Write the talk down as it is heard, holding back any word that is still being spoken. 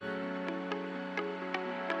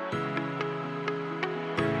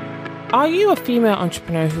Are you a female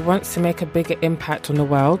entrepreneur who wants to make a bigger impact on the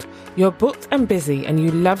world? You're booked and busy and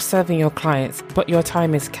you love serving your clients, but your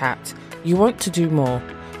time is capped. You want to do more.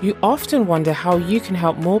 You often wonder how you can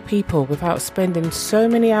help more people without spending so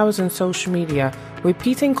many hours on social media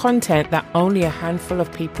repeating content that only a handful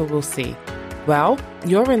of people will see. Well,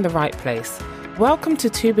 you're in the right place. Welcome to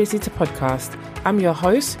Too Busy to Podcast. I'm your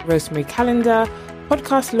host, Rosemary Calendar,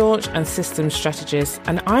 podcast launch and systems strategist,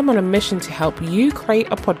 and I'm on a mission to help you create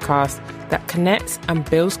a podcast that connects and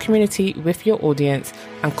builds community with your audience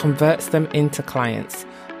and converts them into clients.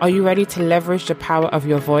 Are you ready to leverage the power of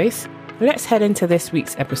your voice? Let's head into this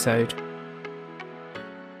week's episode.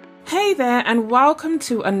 Hey there, and welcome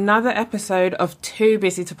to another episode of Too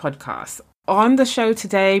Busy to Podcast. On the show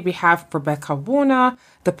today, we have Rebecca Warner,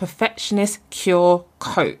 the Perfectionist Cure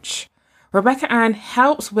Coach. Rebecca Ann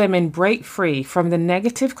helps women break free from the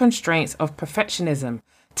negative constraints of perfectionism,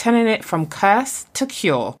 turning it from curse to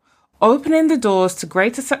cure, opening the doors to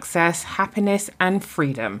greater success, happiness, and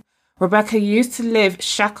freedom. Rebecca used to live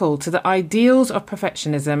shackled to the ideals of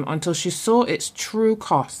perfectionism until she saw its true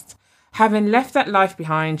cost. Having left that life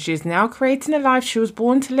behind, she is now creating a life she was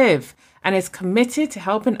born to live and is committed to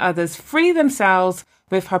helping others free themselves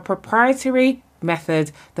with her proprietary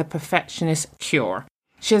method, the Perfectionist Cure.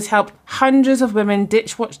 She has helped hundreds of women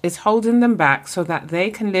ditch what is holding them back so that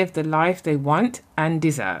they can live the life they want and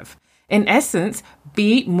deserve. In essence,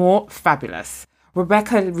 be more fabulous.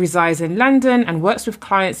 Rebecca resides in London and works with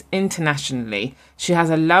clients internationally. She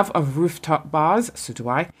has a love of rooftop bars, so do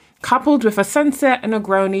I, coupled with a sunset and a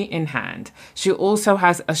Negroni in hand. She also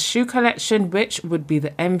has a shoe collection which would be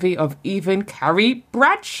the envy of even Carrie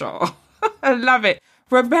Bradshaw. I love it.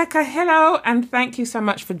 Rebecca, hello, and thank you so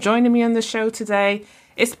much for joining me on the show today.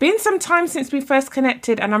 It's been some time since we first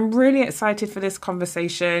connected, and I'm really excited for this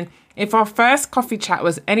conversation. If our first coffee chat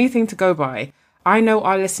was anything to go by, I know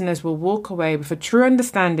our listeners will walk away with a true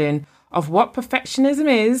understanding of what perfectionism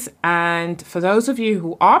is, and for those of you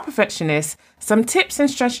who are perfectionists, some tips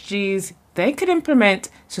and strategies they could implement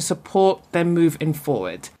to support them moving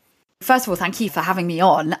forward. First of all, thank you for having me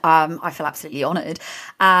on. I feel absolutely honoured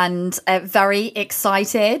and very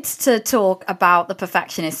excited to talk about the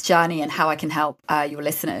perfectionist journey and how I can help your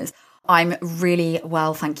listeners. I'm really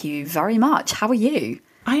well, thank you very much. How are you?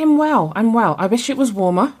 I am well. I wish it was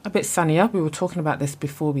warmer, a bit sunnier. We were talking about this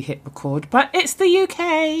before we hit record, but it's the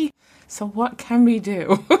UK. So what can we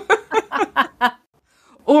do?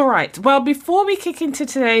 All right. Well, before we kick into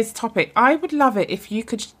today's topic, I would love it if you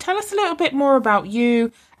could tell us a little bit more about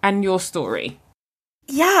you and your story.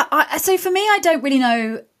 Yeah. So for me, I don't really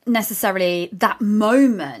know necessarily that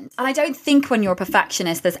moment. And I don't think when you're a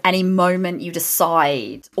perfectionist, there's any moment you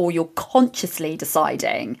decide or you're consciously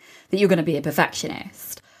deciding that you're going to be a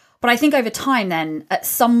perfectionist. But I think over time then, at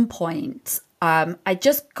some point, I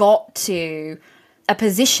just got to a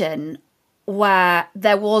position where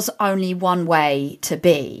there was only one way to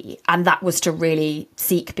be, and that was to really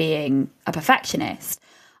seek being a perfectionist.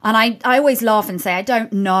 And I always laugh and say, I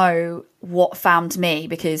don't know what found me,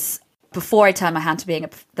 because before I turned my hand to being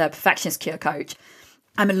the Perfectionist Cure Coach,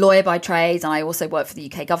 I'm a lawyer by trade and I also work for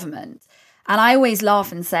the UK government. And I always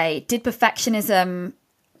laugh and say, did perfectionism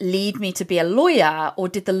lead me to be a lawyer, or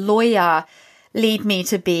did the lawyer lead me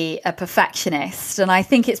to be a perfectionist? And I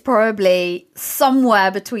think it's probably somewhere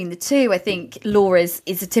between the two. I think law is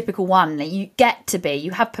a typical one. You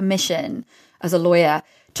have permission as a lawyer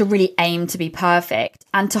to really aim to be perfect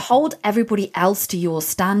and to hold everybody else to your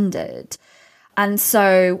standard. And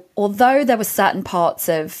so although there were certain parts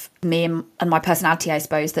of me and my personality, I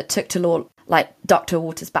suppose, that took to law like duck to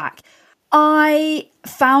water's back, I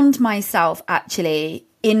found myself actually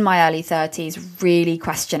in my early 30s really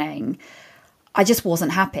questioning. I just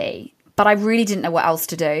wasn't happy, but I really didn't know what else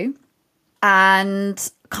to do.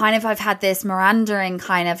 And kind of I've had this meandering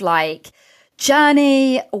kind of like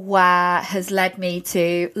journey where has led me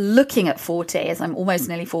to looking at 40, as I'm almost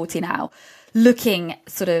nearly 40 now, looking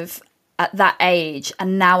sort of at that age.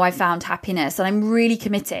 And now I found happiness, and I'm really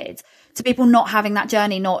committed to people not having that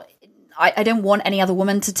journey. I don't want any other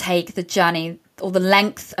woman to take the journey or the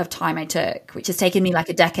length of time I took, which has taken me like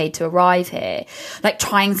a decade to arrive here, like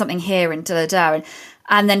trying something here and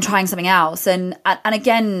and then trying something else. And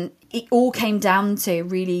again, it all came down to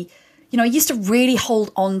really, I used to really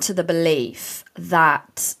hold on to the belief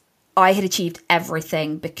that I had achieved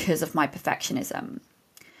everything because of my perfectionism.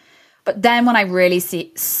 But then when I really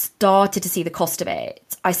started to see the cost of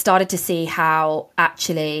it, I started to see how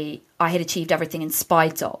actually I had achieved everything in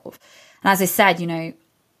spite of. And as I said,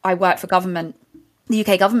 I worked for government, the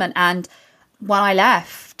UK government, and when I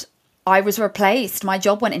left, I was replaced. My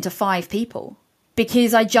job went into 5 people.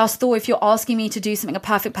 because I just thought if you're asking me to do something a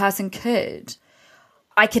perfect person could,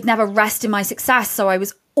 I could never rest in my success. So I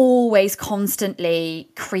was always constantly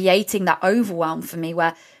creating that overwhelm for me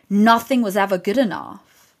where nothing was ever good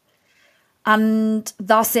enough. And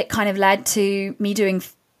thus it kind of led to me doing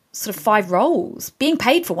sort of 5 roles, being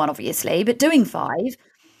paid for one, obviously, but doing 5.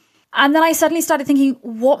 And then I suddenly started thinking,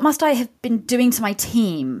 what must I have been doing to my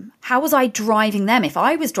team? How was I driving them if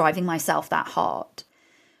I was driving myself that hard?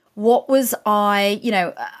 What was I,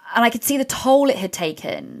 and I could see the toll it had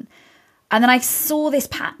taken. And then I saw this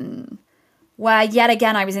pattern where yet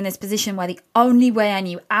again I was in this position where the only way I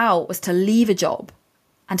knew out was to leave a job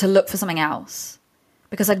and to look for something else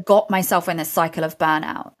because I'd got myself in this cycle of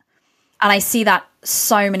burnout. And I see that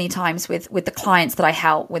so many times with the clients that I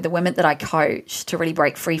help, with the women that I coach to really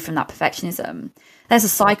break free from that perfectionism. There's a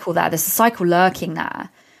cycle there. There's a cycle lurking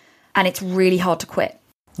there. And it's really hard to quit.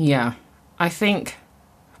 Yeah, I think,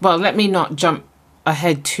 well, let me not jump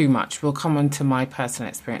ahead too much. We'll come on to my personal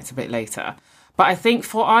experience a bit later. But I think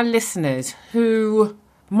for our listeners who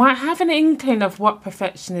might have an inkling of what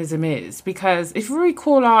perfectionism is, because if we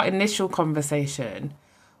recall our initial conversation,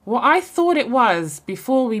 what I thought it was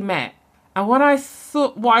before we met and what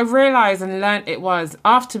I realized and learned it was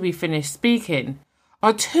after we finished speaking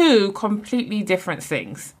are 2 completely different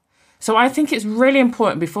things. So I think it's really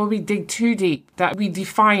important before we dig too deep that we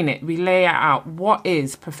define it, we lay it out. What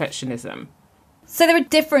is perfectionism? So there are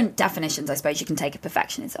different definitions, I suppose, you can take of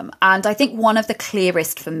perfectionism. And I think one of the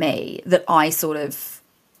clearest for me that I sort of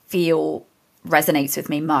feel resonates with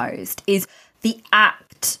me most is the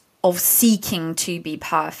act of seeking to be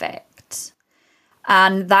perfect.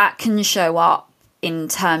 And that can show up in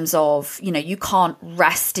terms of, you can't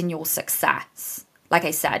rest in your success. Like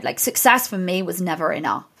I said, like success for me was never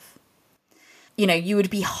enough. You would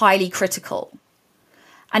be highly critical.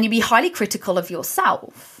 And you'd be highly critical of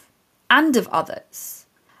yourself and of others.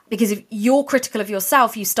 Because if you're critical of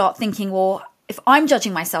yourself, you start thinking, well, if I'm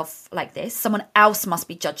judging myself like this, someone else must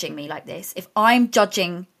be judging me like this. If I'm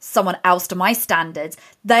judging someone else to my standards,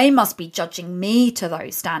 they must be judging me to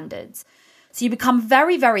those standards. So you become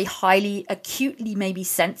very, very highly, acutely, maybe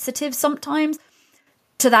sensitive sometimes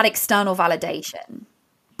to that external validation.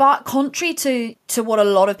 But contrary to what a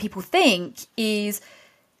lot of people think is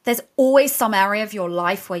there's always some area of your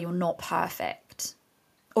life where you're not perfect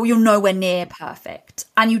or you're nowhere near perfect.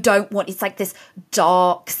 And you don't want, it's like this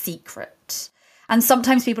dark secret. And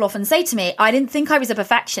sometimes people often say to me, I didn't think I was a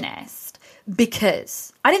perfectionist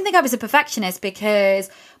because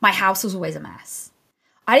my house was always a mess.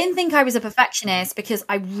 I didn't think I was a perfectionist because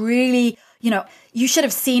I really, you should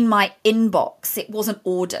have seen my inbox. It wasn't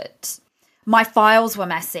ordered. My files were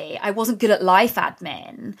messy. I wasn't good at life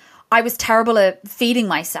admin. I was terrible at feeding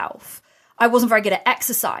myself. I wasn't very good at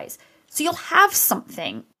exercise. So you'll have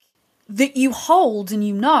something that you hold and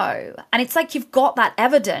and it's like you've got that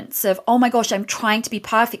evidence of, oh my gosh, I'm trying to be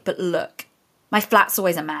perfect, but look, my flat's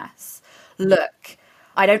always a mess. Look,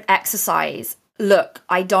 I don't exercise. Look,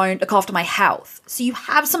 I don't look after my health. So you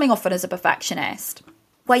have something often as a perfectionist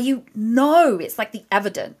where it's like the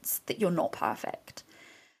evidence that you're not perfect.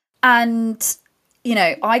 And,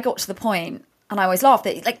 I got to the point, and I always laugh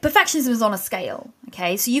that like perfectionism is on a scale.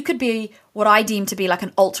 Okay. So you could be what I deem to be like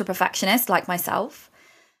an ultra perfectionist like myself.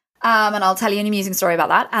 And I'll tell you an amusing story about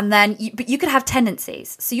that. And then but you could have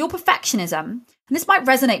tendencies. So your perfectionism, and this might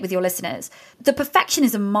resonate with your listeners, the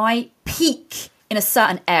perfectionism might peak in a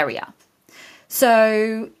certain area.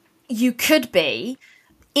 So you could be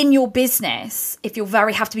in your business, if you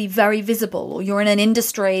have to be very visible, or you're in an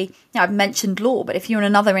industry, I've mentioned law, but if you're in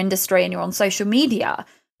another industry and you're on social media,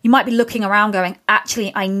 you might be looking around going,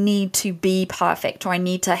 actually, I need to be perfect, or I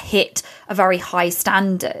need to hit a very high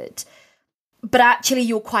standard. But actually,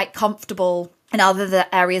 you're quite comfortable in other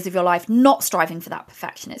areas of your life not striving for that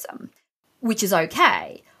perfectionism, which is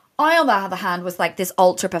okay. I, on the other hand, was like this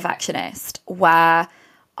ultra perfectionist where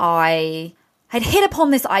I had hit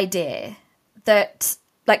upon this idea that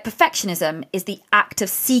like perfectionism is the act of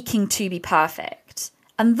seeking to be perfect.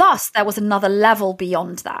 And thus there was another level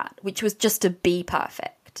beyond that, which was just to be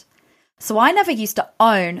perfect. So I never used to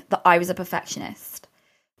own that I was a perfectionist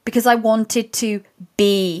because I wanted to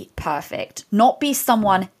be perfect, not be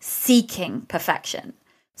someone seeking perfection.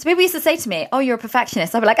 So people used to say to me, oh, you're a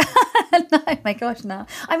perfectionist. I'd be like, no, my gosh, no.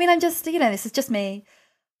 I mean, I'm just, this is just me.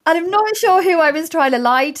 And I'm not sure who I was trying to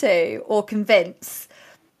lie to or convince,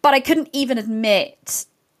 but I couldn't even admit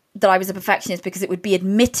that I was a perfectionist because it would be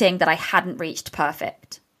admitting that I hadn't reached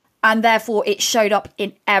perfect. And therefore it showed up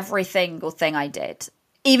in every single thing I did,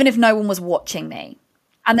 even if no one was watching me.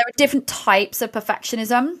 And there are different types of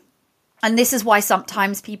perfectionism. And this is why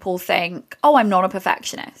sometimes people think, oh, I'm not a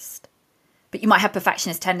perfectionist. but you might have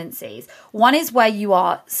perfectionist tendencies. One is where you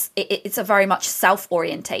are, it's a very much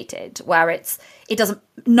self-orientated, where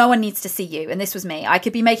no one needs to see you. And this was me. I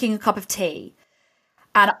could be making a cup of tea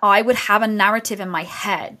and I would have a narrative in my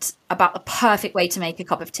head about the perfect way to make a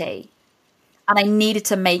cup of tea. And I needed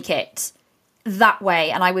to make it that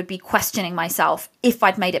way. And I would be questioning myself if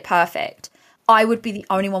I'd made it perfect. I would be the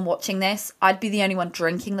only one watching this. I'd be the only one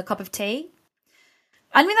drinking the cup of tea.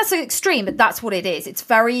 I mean, that's so extreme, but that's what it is. It's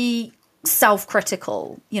very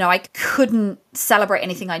self-critical. I couldn't celebrate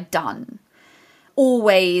anything I'd done.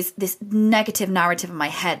 Always this negative narrative in my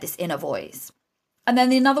head, this inner voice. And then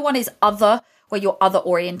the another one is other, where you're other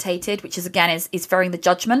orientated, which is again is varying the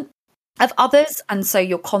judgment of others. And so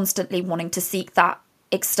you're constantly wanting to seek that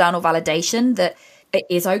external validation that it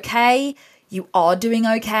is okay, you are doing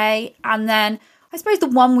okay. And then I suppose the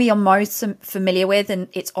one we are most familiar with, and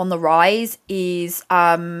it's on the rise, is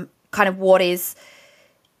kind of what is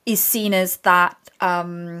seen as that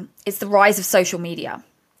it's the rise of social media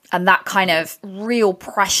and that kind of real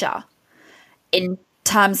pressure in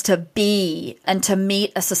terms to be and to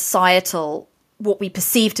meet a societal, what we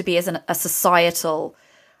perceive to be as a societal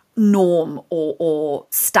norm or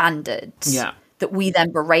standard that we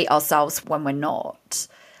then berate ourselves when we're not.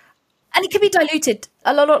 And it can be diluted.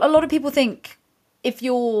 A lot of people think if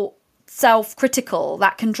you're self-critical,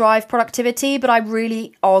 that can drive productivity, but I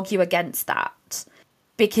really argue against that,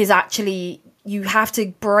 because actually you have to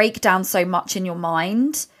break down so much in your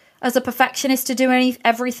mind as a perfectionist to do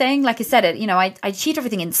everything. Like I said, I achieved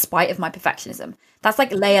everything in spite of my perfectionism. That's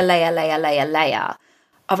like layer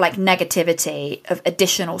of like negativity, of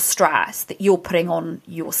additional stress that you're putting on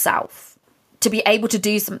yourself to be able to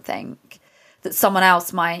do something that someone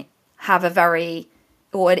else might have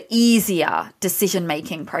an easier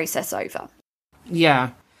decision-making process over.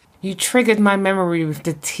 Yeah. You triggered my memory with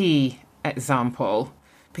the tea example,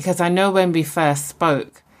 because I know when we first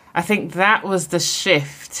spoke, I think that was the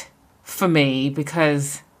shift for me,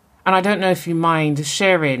 because, and I don't know if you mind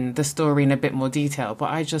sharing the story in a bit more detail,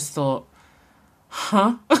 but I just thought,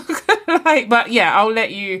 huh? But yeah, I'll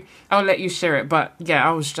let you share it. But yeah,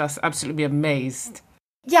 I was just absolutely amazed.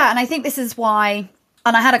 Yeah. And I think this is why,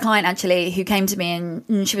 and I had a client actually who came to me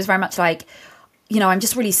and she was very much like, I'm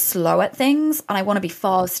just really slow at things and I want to be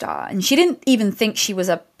faster. And she didn't even think she was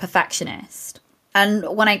a perfectionist. And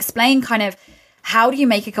when I explained kind of how do you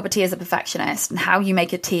make a cup of tea as a perfectionist and how you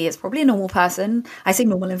make a tea as probably a normal person, I say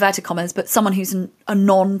normal inverted commas, but someone who's a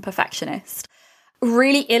non-perfectionist,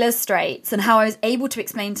 really illustrates, and how I was able to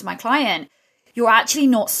explain to my client, you're actually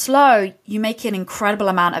not slow. You make an incredible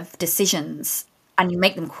amount of decisions and you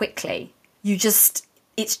make them quickly.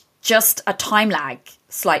 It's just a time lag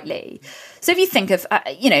slightly. So if you think of,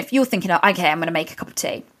 if you're thinking, okay, I'm going to make a cup of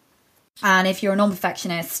tea. And if you're a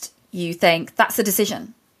non-perfectionist, you think that's a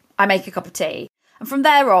decision. I make a cup of tea. And from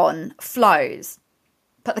there on, flows.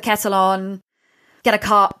 Put the kettle on, get a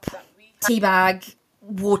cup, tea bag,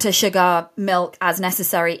 water, sugar, milk as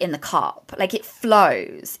necessary in the cup. Like it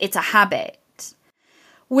flows. It's a habit.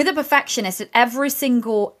 With a perfectionist, at every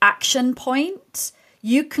single action point,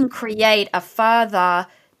 you can create a further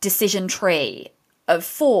decision tree of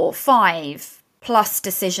 4, 5 plus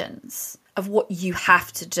decisions of what you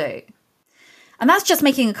have to do. And that's just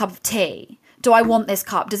making a cup of tea. Do I want this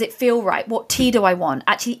cup? Does it feel right? What tea do I want?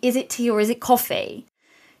 Actually, is it tea or is it coffee?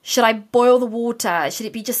 Should I boil the water? Should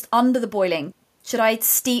it be just under the boiling? Should I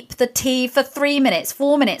steep the tea for 3 minutes,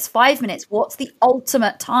 4 minutes, 5 minutes? What's the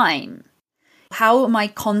ultimate time? How am I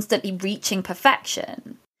constantly reaching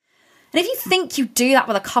perfection? And if you think you do that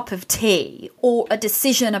with a cup of tea or a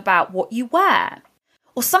decision about what you wear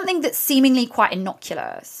or something that's seemingly quite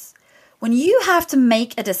innocuous, when you have to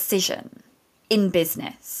make a decision in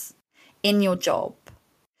business, in your job,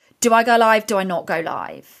 do I go live? Do I not go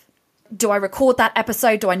live? Do I record that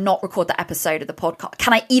episode? Do I not record that episode of the podcast?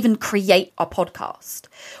 Can I even create a podcast?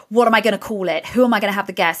 What am I going to call it? Who am I going to have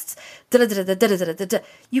the guests?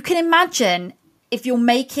 You can imagine if you're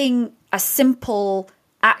making a simple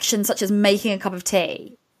action such as making a cup of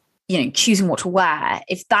tea, choosing what to wear,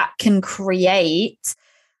 if that can create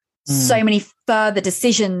so many further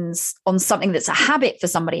decisions on something that's a habit for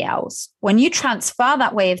somebody else, when you transfer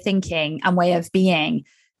that way of thinking and way of being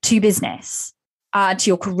to business, to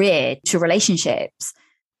your career, to relationships,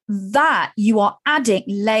 that you are adding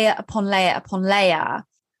layer upon layer upon layer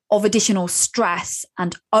of additional stress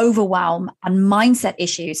and overwhelm and mindset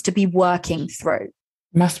issues to be working through.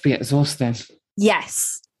 Must be exhausting.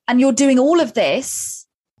 Yes. And you're doing all of this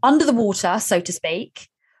under the water, so to speak,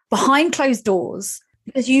 behind closed doors,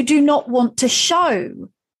 because you do not want to show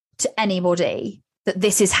to anybody that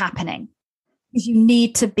this is happening, because you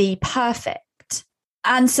need to be perfect.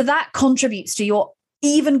 And so that contributes to your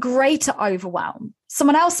even greater overwhelm.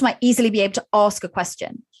 Someone else might easily be able to ask a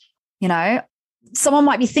question. You know, someone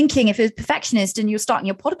might be thinking, if it's a perfectionist and you're starting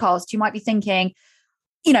your podcast, you might be thinking,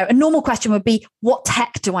 you know, a normal question would be, what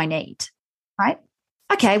tech do I need? Right?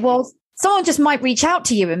 Okay, well, someone just might reach out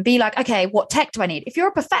to you and be like, okay, what tech do I need? If you're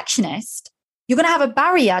a perfectionist, you're going to have a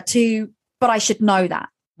barrier to, but I should know that.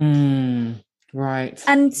 Right.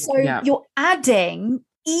 And so you're adding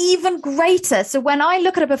even greater. So when I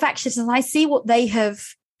look at a perfectionist and I see what they have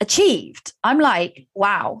achieved, I'm like,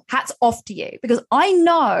 wow, hats off to you, because I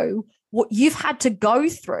know what you've had to go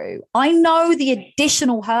through. I know the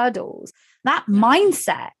additional hurdles, that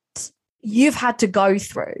mindset you've had to go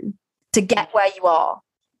through to get where you are.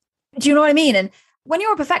 Do you know what I mean? And when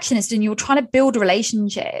you're a perfectionist and you're trying to build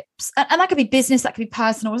relationships, and that could be business, that could be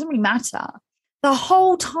personal, it doesn't really matter. The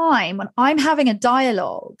whole time when I'm having a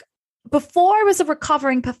dialogue, before I was a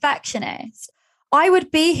recovering perfectionist, I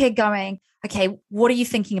would be here going, okay, what are you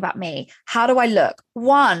thinking about me? How do I look?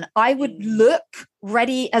 One, I would look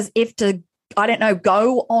ready as if to, I don't know,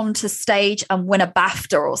 go onto stage and win a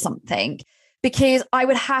BAFTA or something, because I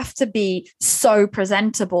would have to be so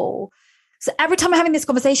presentable. So every time I'm having this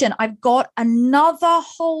conversation, I've got another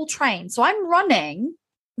whole train. So I'm running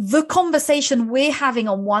the conversation we're having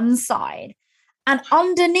on one side. And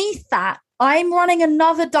underneath that, I'm running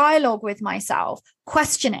another dialogue with myself,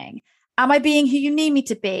 questioning, am I being who you need me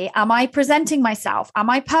to be? Am I presenting myself? Am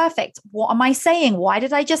I perfect? What am I saying? Why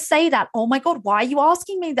did I just say that? Oh my God, why are you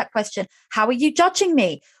asking me that question? How are you judging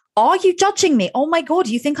me? Are you judging me? Oh my God,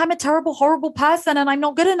 you think I'm a terrible, horrible person and I'm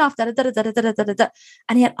not good enough.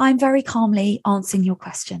 And yet I'm very calmly answering your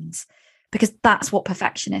questions, because that's what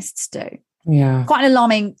perfectionists do. Yeah. Quite an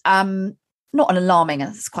alarming, not an alarming,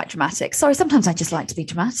 it's quite dramatic. Sorry, sometimes I just like to be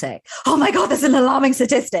dramatic. Oh my God, there's an alarming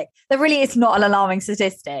statistic. There really is not an alarming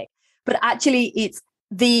statistic, but actually it's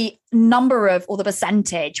the number of, or the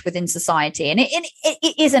percentage within society. And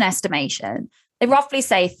it is an estimation. They roughly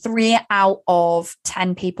say 3 out of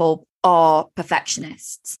 10 people are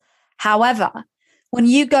perfectionists. However, when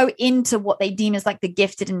you go into what they deem as like the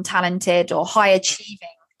gifted and talented or high achieving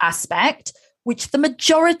aspect, which the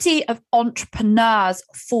majority of entrepreneurs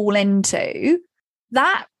fall into,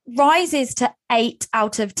 that rises to 8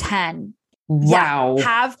 out of 10. Wow.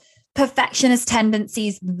 Have perfectionist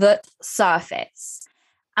tendencies that surface.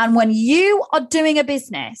 And when you are doing a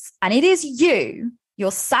business and it is you,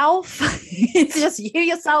 yourself, it's just you,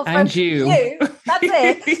 yourself, and you. That's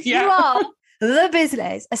it. You are the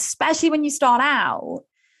business, especially when you start out,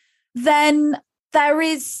 then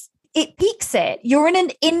it peaks it. You're in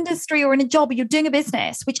an industry or in a job, or you're doing a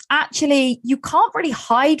business, which actually you can't really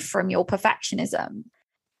hide from your perfectionism.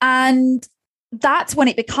 And that's when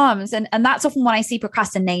it becomes, and that's often when I see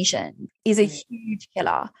procrastination is a huge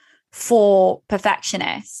killer for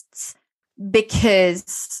perfectionists,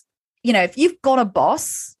 because, you know, if you've got a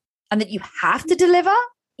boss and that you have to deliver,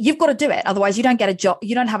 you've got to do it. Otherwise you don't get a job,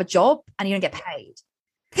 you don't have a job and you don't get paid.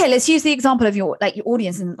 Okay, let's use the example of your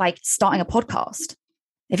audience and like starting a podcast.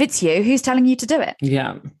 If it's you, who's telling you to do it?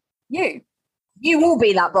 Yeah. You will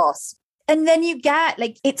be that boss. And then you get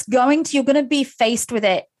you're going to be faced with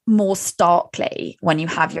it more starkly when you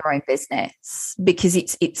have your own business, because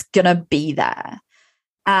it's going to be there.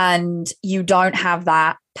 And you don't have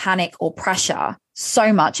that panic or pressure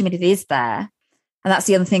so much. I mean, it is there. And that's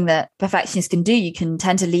the other thing that perfectionists can do. You can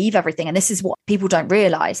tend to leave everything. And this is what people don't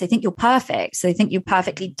realize. They think you're perfect. So they think you're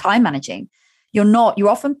perfectly time managing. You're not. You're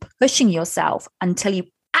often pushing yourself until you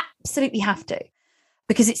absolutely have to,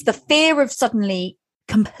 because it's the fear of suddenly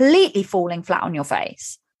completely falling flat on your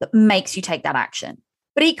face that makes you take that action.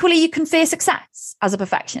 But equally, you can fear success as a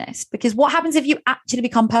perfectionist, because what happens if you actually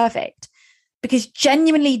become perfect? Because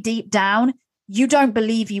genuinely deep down, you don't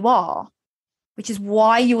believe you are, which is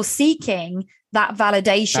why you're seeking that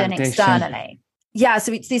validation externally. Yeah.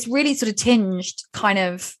 So it's this really sort of tinged kind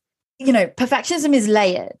of, you know, perfectionism is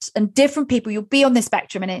layered, and different people, you'll be on this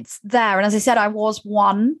spectrum and it's there. And as I said, I was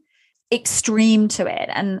one extreme to it.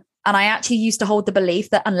 And I actually used to hold the belief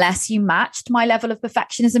that unless you matched my level of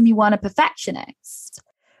perfectionism, you weren't a perfectionist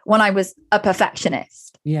when I was a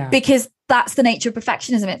perfectionist. Yeah. Because that's the nature of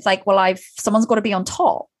perfectionism. It's like, well, someone's got to be on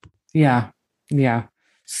top. Yeah. Yeah.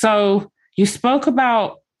 So you spoke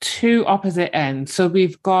about two opposite ends. So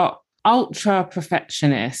we've got ultra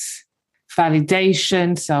perfectionists,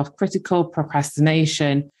 validation, self-critical,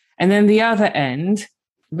 procrastination. And then the other end,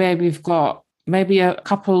 where we've got maybe a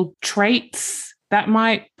couple traits that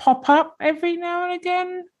might pop up every now and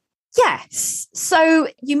again. Yes. So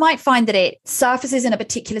you might find that it surfaces in a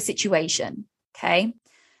particular situation. Okay.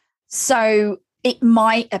 So it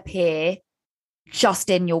might appear just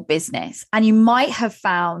in your business. And you might have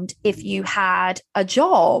found if you had a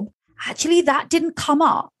job, actually that didn't come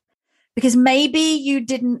up because maybe you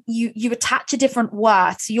didn't, you attach a different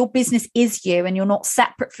worth. So your business is you and you're not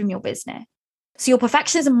separate from your business. So your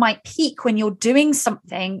perfectionism might peak when you're doing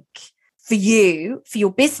something for you, for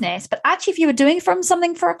your business, but actually if you were doing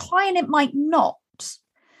something for a client, it might not.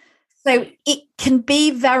 So it can be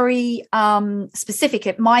very specific.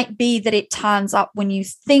 It might be that it turns up when you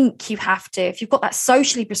think you have to. If you've got that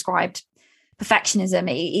socially prescribed perfectionism,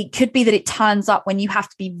 it could be that it turns up when you have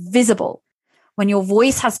to be visible, when your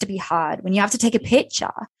voice has to be heard, when you have to take a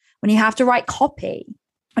picture, when you have to write copy,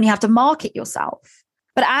 when you have to market yourself.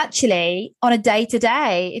 But actually, on a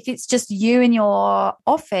day-to-day, if it's just you in your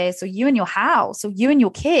office or you in your house or you and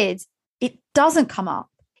your kids, it doesn't come up.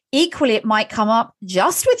 Equally, it might come up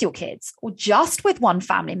just with your kids or just with one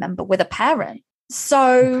family member, with a parent.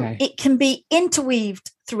 So it can be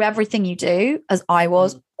interweaved through everything you do, as I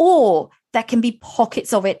was, or there can be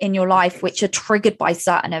pockets of it in your life which are triggered by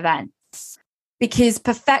certain events. Because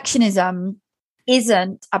perfectionism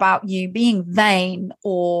isn't about you being vain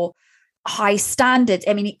or high standards.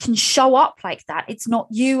 I mean, it can show up like that. It's not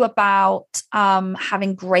you about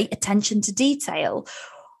having great attention to detail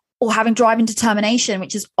or having drive and determination,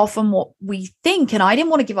 which is often what we think. And I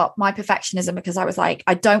didn't want to give up my perfectionism because I was like,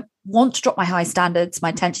 I don't want to drop my high standards, my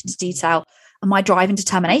attention to detail, and my drive and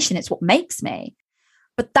determination. It's what makes me.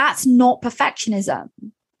 But that's not perfectionism.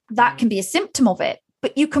 That can be a symptom of it.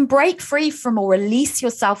 But you can break free from or release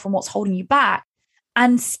yourself from what's holding you back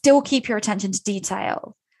and still keep your attention to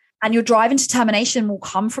detail. And your drive and determination will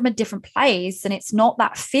come from a different place. And it's not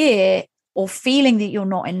that fear or feeling that you're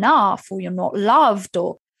not enough or you're not loved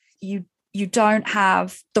or you don't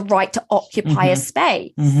have the right to occupy a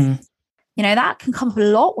space. You know, that can come up a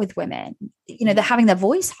lot with women. You know, they're having their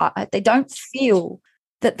voice heard. They don't feel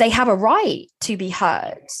that they have a right to be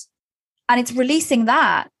heard. And it's releasing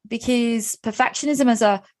that, because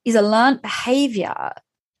perfectionism is a learned behavior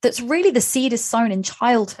that's really, the seed is sown in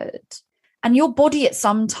childhood. And your body at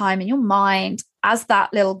some time in your mind, as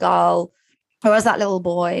that little girl or as that little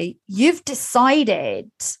boy, you've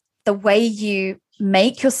decided the way you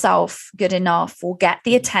make yourself good enough or get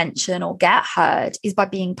the attention or get heard is by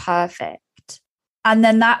being perfect. And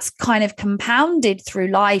then that's kind of compounded through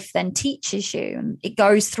life, then teaches you, and it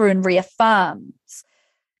goes through and reaffirms.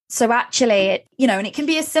 So actually, and it can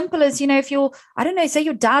be as simple as, if you're, I don't know, say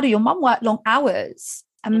your dad or your mum worked long hours,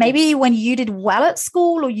 and maybe when you did well at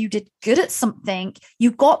school or you did good at something,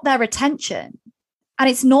 you got their attention. And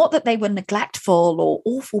it's not that they were neglectful or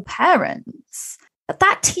awful parents, but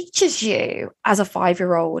that teaches you as a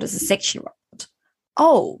 5-year-old, as a 6-year-old,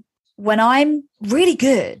 oh, when I'm really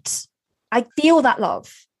good, I feel that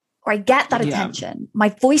love or I get that attention. My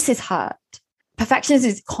voice is heard. Perfectionism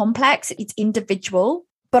is complex. It's individual.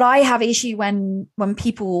 But I have issue when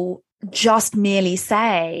people just merely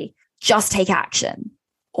say, just take action,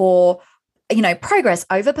 or, progress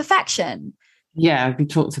over perfection. Yeah, we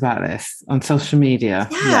talked about this on social media.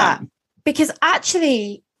 Yeah. Because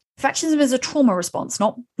actually, perfectionism is a trauma response,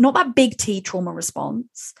 not that big T trauma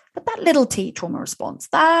response, but that little T trauma response.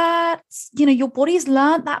 That's, your body's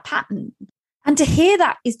learned that pattern. And to hear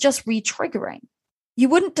that is just re-triggering. You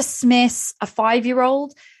wouldn't dismiss a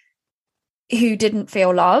 5-year-old who didn't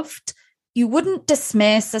feel loved. You wouldn't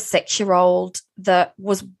dismiss a 6-year-old that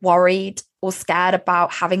was worried or scared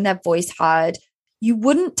about having their voice heard. You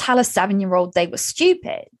wouldn't tell a 7-year-old they were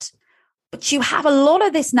stupid. But you have a lot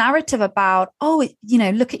of this narrative about, oh,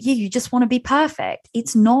 look at you, you just want to be perfect.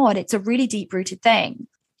 It's not. It's a really deep-rooted thing.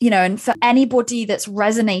 And for anybody that's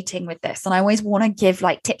resonating with this, and I always want to give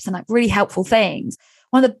tips and really helpful things,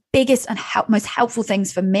 one of the biggest and most helpful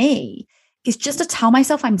things for me is just to tell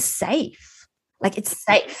myself I'm safe. It's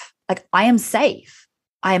safe. I am safe.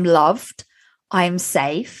 I am loved. I am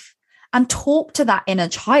safe. And talk to that inner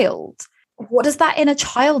child. What does that inner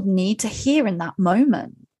child need to hear in that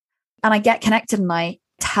moment? And I get connected and I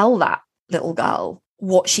tell that little girl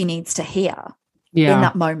what she needs to hear in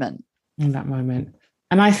that moment. In that moment.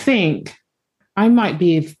 And I think I might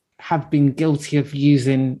have been guilty of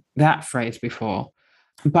using that phrase before.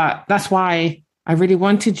 But that's why I really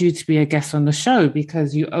wanted you to be a guest on the show,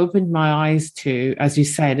 because you opened my eyes to, as you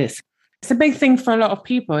said, it's a big thing for a lot of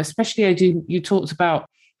people, especially as you talked about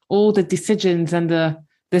all the decisions and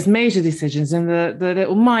there's major decisions and the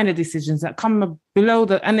little minor decisions that come below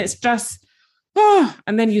and it's just,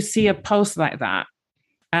 and then you see a post like that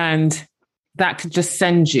and that could just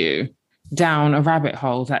send you down a rabbit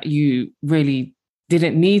hole that you really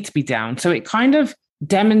didn't need to be down. So it kind of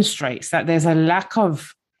demonstrates that there's a lack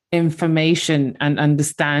of information and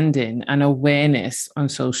understanding and awareness on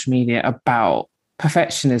social media about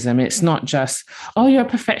perfectionism. It's not just, oh, you're a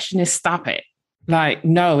perfectionist, stop it. Like,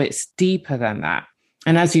 no, it's deeper than that.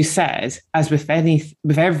 And as you said, as with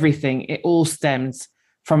everything, it all stems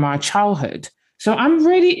from our childhood. So I'm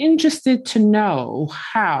really interested to know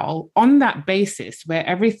how, on that basis, where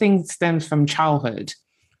everything stems from childhood,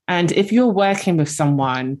 and if you're working with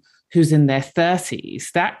someone who's in their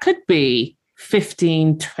 30s, that could be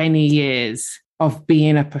 15, 20 years of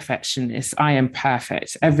being a perfectionist. I am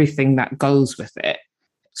perfect, everything that goes with it.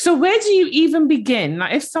 So where do you even begin?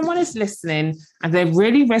 Like, if someone is listening and they're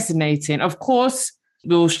really resonating, of course,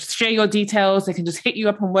 we'll share your details. They can just hit you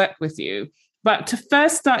up and work with you. But to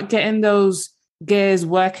first start getting those gears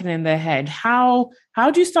working in their head, how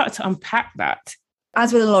do you start to unpack that?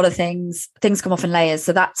 As with a lot of things come off in layers.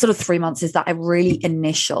 So that sort of 3 months is that a really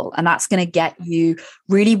initial, and that's going to get you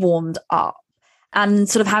really warmed up and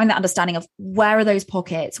sort of having that understanding of where are those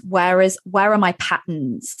pockets? Where are my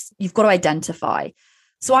patterns? You've got to identify.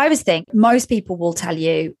 So I always think most people will tell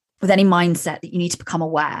you with any mindset that you need to become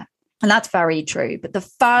aware. And that's very true. But the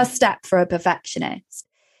first step for a perfectionist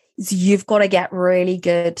is you've got to get really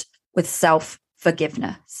good with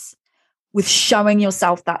self-forgiveness, with showing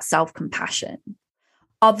yourself that self-compassion.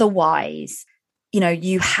 Otherwise,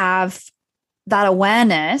 you have that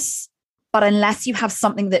awareness, but unless you have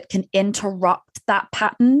something that can interrupt that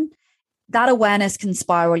pattern, that awareness can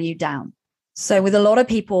spiral you down. So with a lot of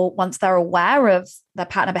people, once they're aware of their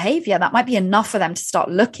pattern of behavior, that might be enough for them to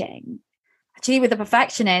start looking. Actually, with a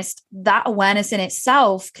perfectionist, that awareness in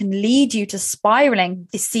itself can lead you to spiraling.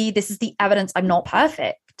 You see, this is the evidence I'm not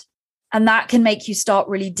perfect. And that can make you start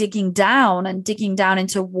really digging down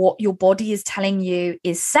into what your body is telling you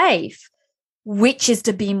is safe, which is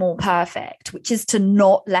to be more perfect, which is to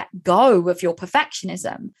not let go of your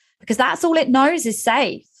perfectionism, because that's all it knows is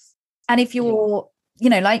safe. And if you're,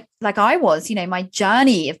 like I was, my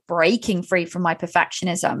journey of breaking free from my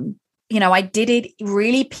perfectionism, I did it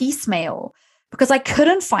really piecemeal because I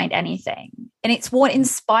couldn't find anything. And it's what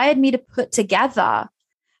inspired me to put together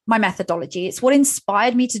my methodology. It's what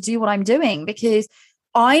inspired me to do what I'm doing, because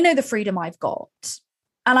I know the freedom I've got.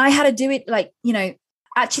 And I had to do it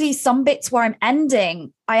actually some bits where I'm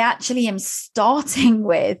ending, I actually am starting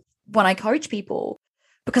with when I coach people,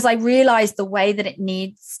 because I realized the way that it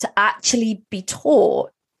needs to actually be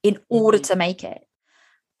taught in order to make it.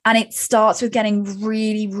 And it starts with getting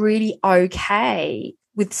really, really okay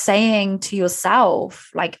with saying to yourself,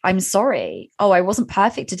 like, I'm sorry. Oh, I wasn't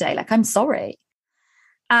perfect today. Like, I'm sorry.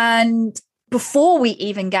 And before we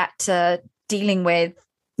even get to dealing with,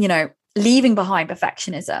 leaving behind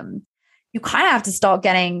perfectionism, you kind of have to start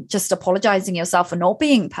just apologizing yourself for not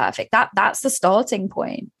being perfect. That's the starting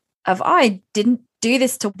point of, I didn't do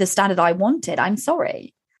this to the standard I wanted. I'm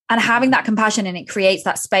sorry. And having that compassion, and it creates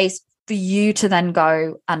that space for you to then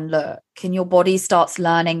go and look, and your body starts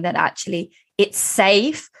learning that actually it's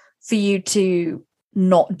safe for you to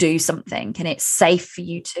not do something, and it's safe for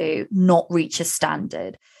you to not reach a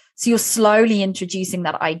standard. So you're slowly introducing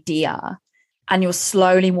that idea, and you're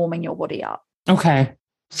slowly warming your body up. Okay.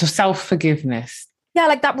 So self-forgiveness. Yeah,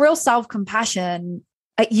 like that real self-compassion.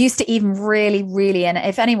 It used to even really, really, and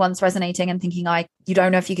if anyone's resonating and thinking, you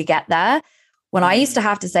don't know if you could get there, when I used to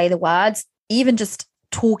have to say the words, even just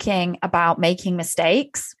talking about making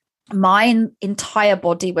mistakes, my entire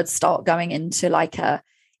body would start going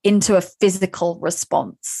into a physical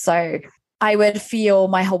response. So I would feel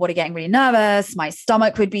my whole body getting really nervous. My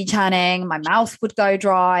stomach would be churning. My mouth would go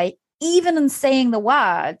dry. Even in saying the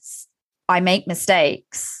words, I make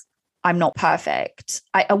mistakes. I'm not perfect.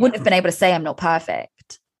 I wouldn't have been able to say I'm not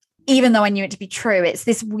perfect, even though I knew it to be true. It's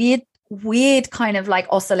this weird kind of like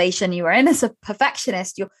oscillation you are in as a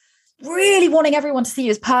perfectionist. You're really wanting everyone to see you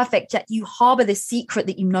as perfect, yet you harbor this secret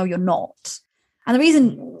that you know you're not. And the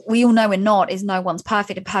reason we all know we're not is no one's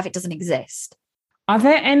perfect, and perfect doesn't exist. Are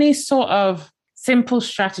there any sort of simple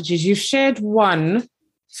strategies? You've shared one.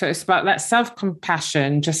 So it's about that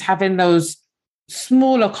self-compassion, just having those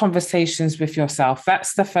smaller conversations with yourself.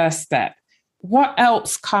 That's the first step. What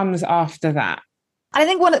else comes after that? I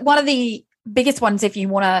think one of the biggest ones, if you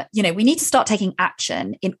want to, we need to start taking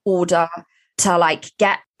action in order to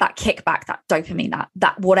get that kickback, that dopamine,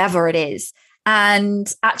 that whatever it is.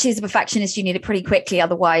 And actually, as a perfectionist, you need it pretty quickly.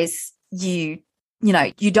 Otherwise, you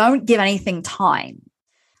don't give anything time.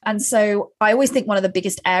 And so I always think one of the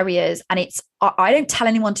biggest areas, and I don't tell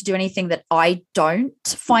anyone to do anything that I don't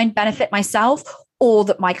find benefit myself or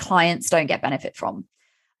that my clients don't get benefit from.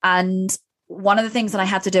 And one of the things that I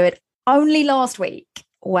had to do it only last week,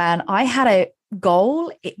 when I had a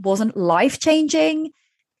goal, it wasn't life-changing.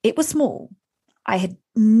 It was small. I had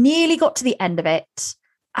nearly got to the end of it,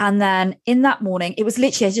 And then in that morning, it was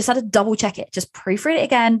literally, I just had to double check it, just proofread it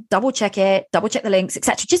again, double check the links,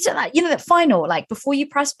 etc. Just that, that final, like before you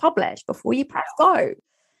press publish, before you press go.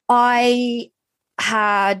 I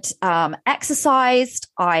had exercised,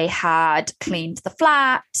 I had cleaned the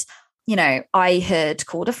flat, I had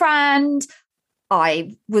called a friend,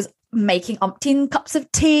 I was making umpteen cups of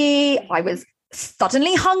tea, I was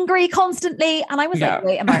suddenly hungry constantly, and I was like,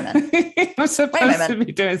 wait a moment. I'm supposed to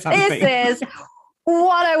be doing something. This is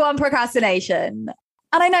 101 procrastination.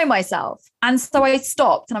 And I know myself. And so I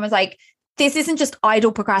stopped and I was like, this isn't just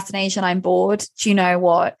idle procrastination. I'm bored. Do you know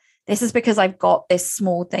what? This is because I've got this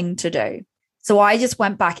small thing to do. So I just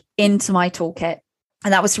went back into my toolkit,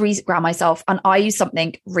 and that was to reground myself. And I use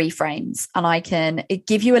something, Reframes, and I can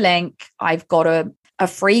give you a link. I've got a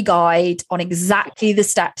free guide on exactly the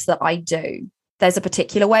steps that I do. There's a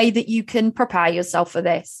particular way that you can prepare yourself for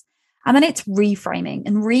this. And then it's reframing.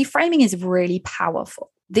 And reframing is really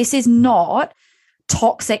powerful. This is not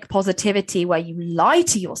toxic positivity where you lie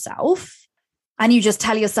to yourself and you just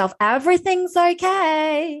tell yourself everything's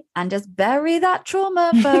okay and just bury that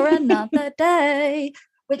trauma for another day,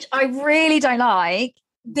 which I really don't like.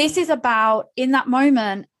 This is about, in that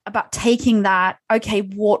moment, about taking that, okay,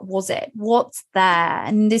 what was it? What's there?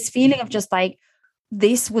 And this feeling of just like,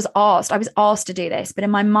 this was asked. I was asked to do this. But in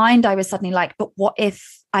my mind, I was suddenly like, but what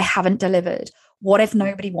if I haven't delivered? What if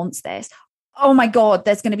nobody wants this? Oh my God,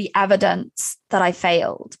 there's going to be evidence that I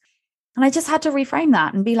failed. And I just had to reframe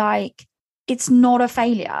that and be like, it's not a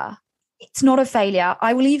failure. It's not a failure.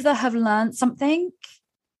 I will either have learned something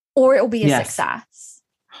or it will be a success.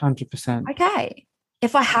 100%. Okay.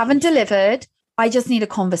 If I haven't delivered, I just need a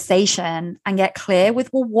conversation and get clear with,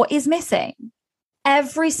 well, what is missing?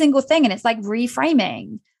 Every single thing. And it's like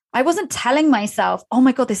reframing. I wasn't telling myself, oh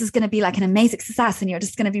my God, this is going to be like an amazing success and you're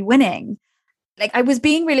just going to be winning. Like I was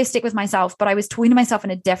being realistic with myself, but I was talking to myself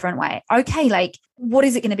in a different way. Okay, like what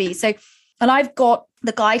is it going to be? So, and I've got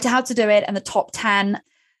the guide to how to do it and the top 10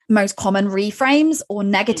 most common reframes or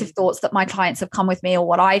negative thoughts that my clients have come with me or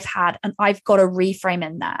what I've had. And I've got a reframe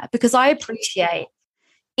in there because I appreciate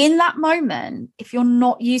in that moment, if you're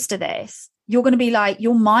not used to this, you're going to be like,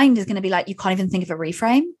 your mind is going to be like, you can't even think of a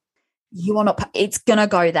reframe. You are not, it's going to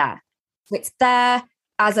go there. So it's there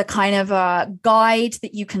as a kind of a guide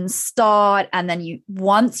that you can start. And then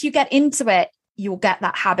once you get into it, you'll get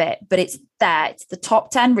that habit, but it's there. It's the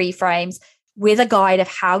top 10 reframes with a guide of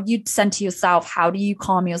how you'd center yourself. How do you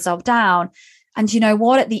calm yourself down? And you know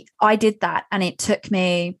what? I did that. And it took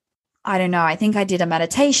me, I don't know, I think I did a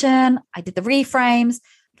meditation. I did the reframes,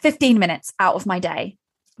 15 minutes out of my day.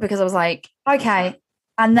 Because I was like, okay.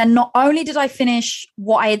 And then not only did I finish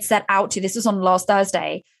what I had set out to, this was on last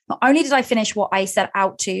Thursday, not only did I finish what I set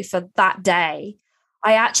out to for that day,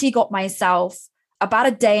 I actually got myself about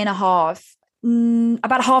a day and a half,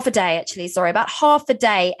 about half a day, about half a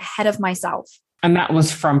day ahead of myself. And that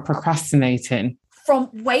was from procrastinating. From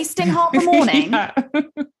wasting half a morning,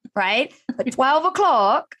 right? At 12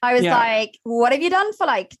 o'clock, I was like, what have you done for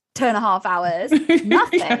like 2.5 hours?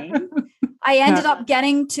 Nothing. I ended up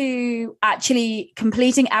getting to actually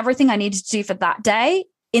completing everything I needed to do for that day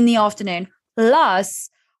in the afternoon, plus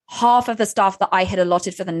half of the stuff that I had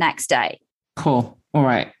allotted for the next day. Cool. All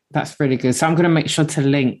right. That's really good. So I'm going to make sure to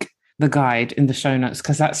link the guide in the show notes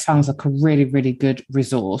because that sounds like a really, really good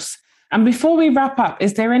resource. And before we wrap up,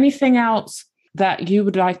 is there anything else that you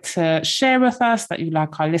would like to share with us that you'd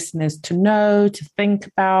like our listeners to know, to think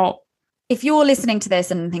about? If you're listening to this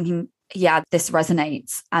and thinking, yeah, this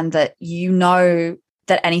resonates, and that you know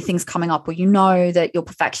that anything's coming up or you know that your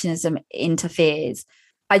perfectionism interferes,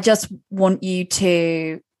 I just want you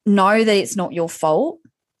to know that it's not your fault.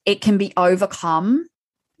 It can be overcome,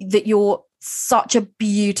 that you're such a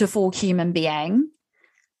beautiful human being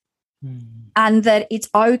and that it's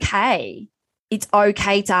okay. It's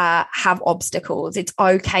okay to have obstacles. It's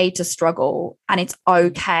okay to struggle and it's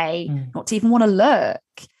okay not to even want to look,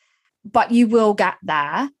 but you will get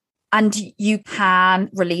there. And you can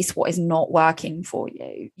release what is not working for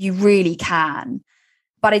you. You really can.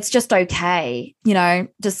 But it's just okay.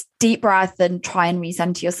 Just deep breath and try and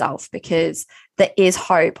recenter yourself because there is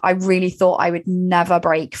hope. I really thought I would never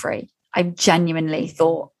break free. I genuinely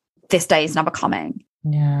thought this day is never coming.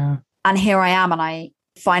 Yeah. And here I am. And I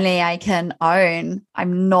can own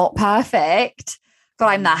I'm not perfect, but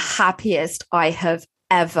I'm the happiest I have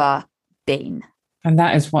ever been. And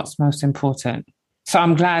that is what's most important. So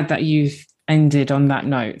I'm glad that you've ended on that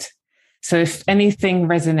note. So if anything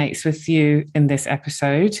resonates with you in this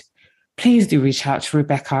episode, please do reach out to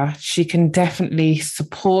Rebecca. She can definitely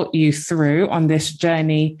support you through on this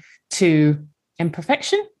journey to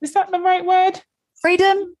imperfection. Is that the right word?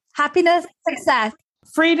 Freedom, happiness, success.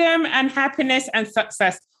 freedom and happiness and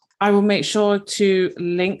success. I will make sure to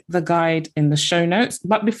link the guide in the show notes.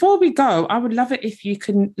 But before we go, I would love it if you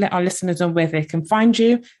can let our listeners know where they can find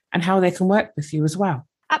you and how they can work with you as well.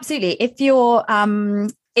 Absolutely. If you're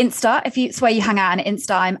Insta, if it's where you hang out on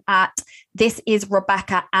Insta, I'm at This Is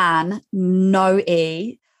Rebecca Ann, no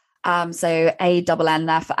E. So ANN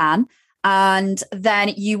there for Anne. And then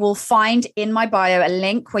you will find in my bio a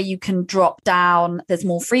link where you can drop down. There's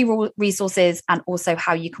more free resources and also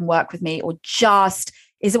how you can work with me, or just,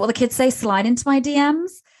 is it what the kids say, slide into my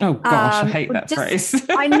DMs? Oh gosh, I hate that phrase.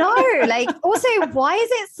 I know. Like, also, why is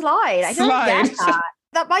it slide? I don't get that.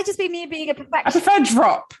 That might just be me being a perfectionist. I prefer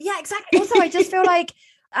drop. Yeah, exactly. Also, I just feel like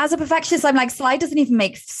as a perfectionist, I'm like, slide doesn't even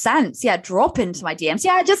make sense. Yeah, drop into my DMs.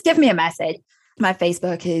 Yeah, just give me a message. My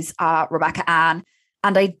Facebook is Rebecca Ann.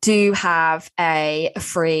 And I do have a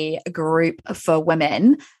free group for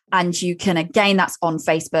women. And you can, again, that's on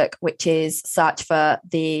Facebook, which is search for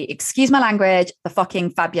the, excuse my language, the fucking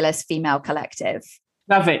fabulous female collective.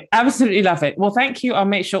 Love it. Absolutely love it. Well, thank you. I'll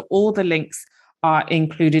make sure all the links are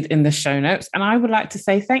included in the show notes. And I would like to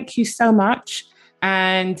say thank you so much.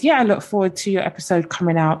 And yeah, I look forward to your episode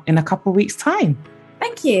coming out in a couple of weeks' time.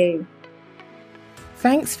 Thank you.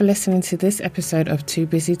 Thanks for listening to this episode of Too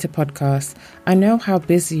Busy to Podcast. I know how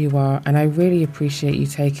busy you are, and I really appreciate you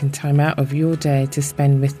taking time out of your day to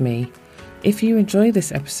spend with me. If you enjoy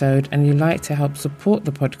this episode and you'd like to help support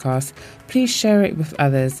the podcast, please share it with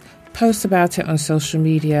others, post about it on social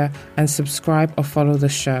media, and subscribe or follow the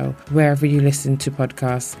show wherever you listen to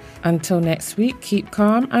podcasts. Until next week, keep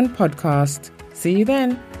calm and podcast. See you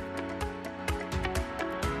then.